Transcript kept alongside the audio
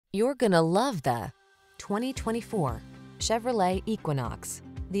You're gonna love the 2024 Chevrolet Equinox.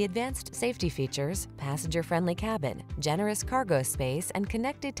 The advanced safety features, passenger-friendly cabin, generous cargo space, and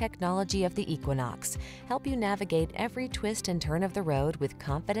connected technology of the Equinox help you navigate every twist and turn of the road with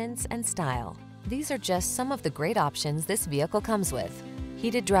confidence and style. These are just some of the great options this vehicle comes with: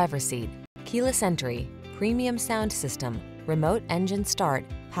 heated driver's seat, keyless entry, premium sound system, remote engine start,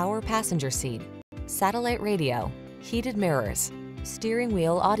 power passenger seat, satellite radio, heated mirrors, steering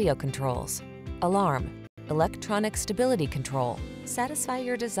wheel audio controls, alarm, electronic stability control. Satisfy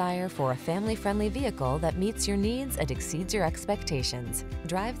your desire for a family-friendly vehicle that meets your needs and exceeds your expectations.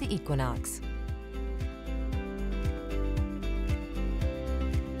 Drive the Equinox.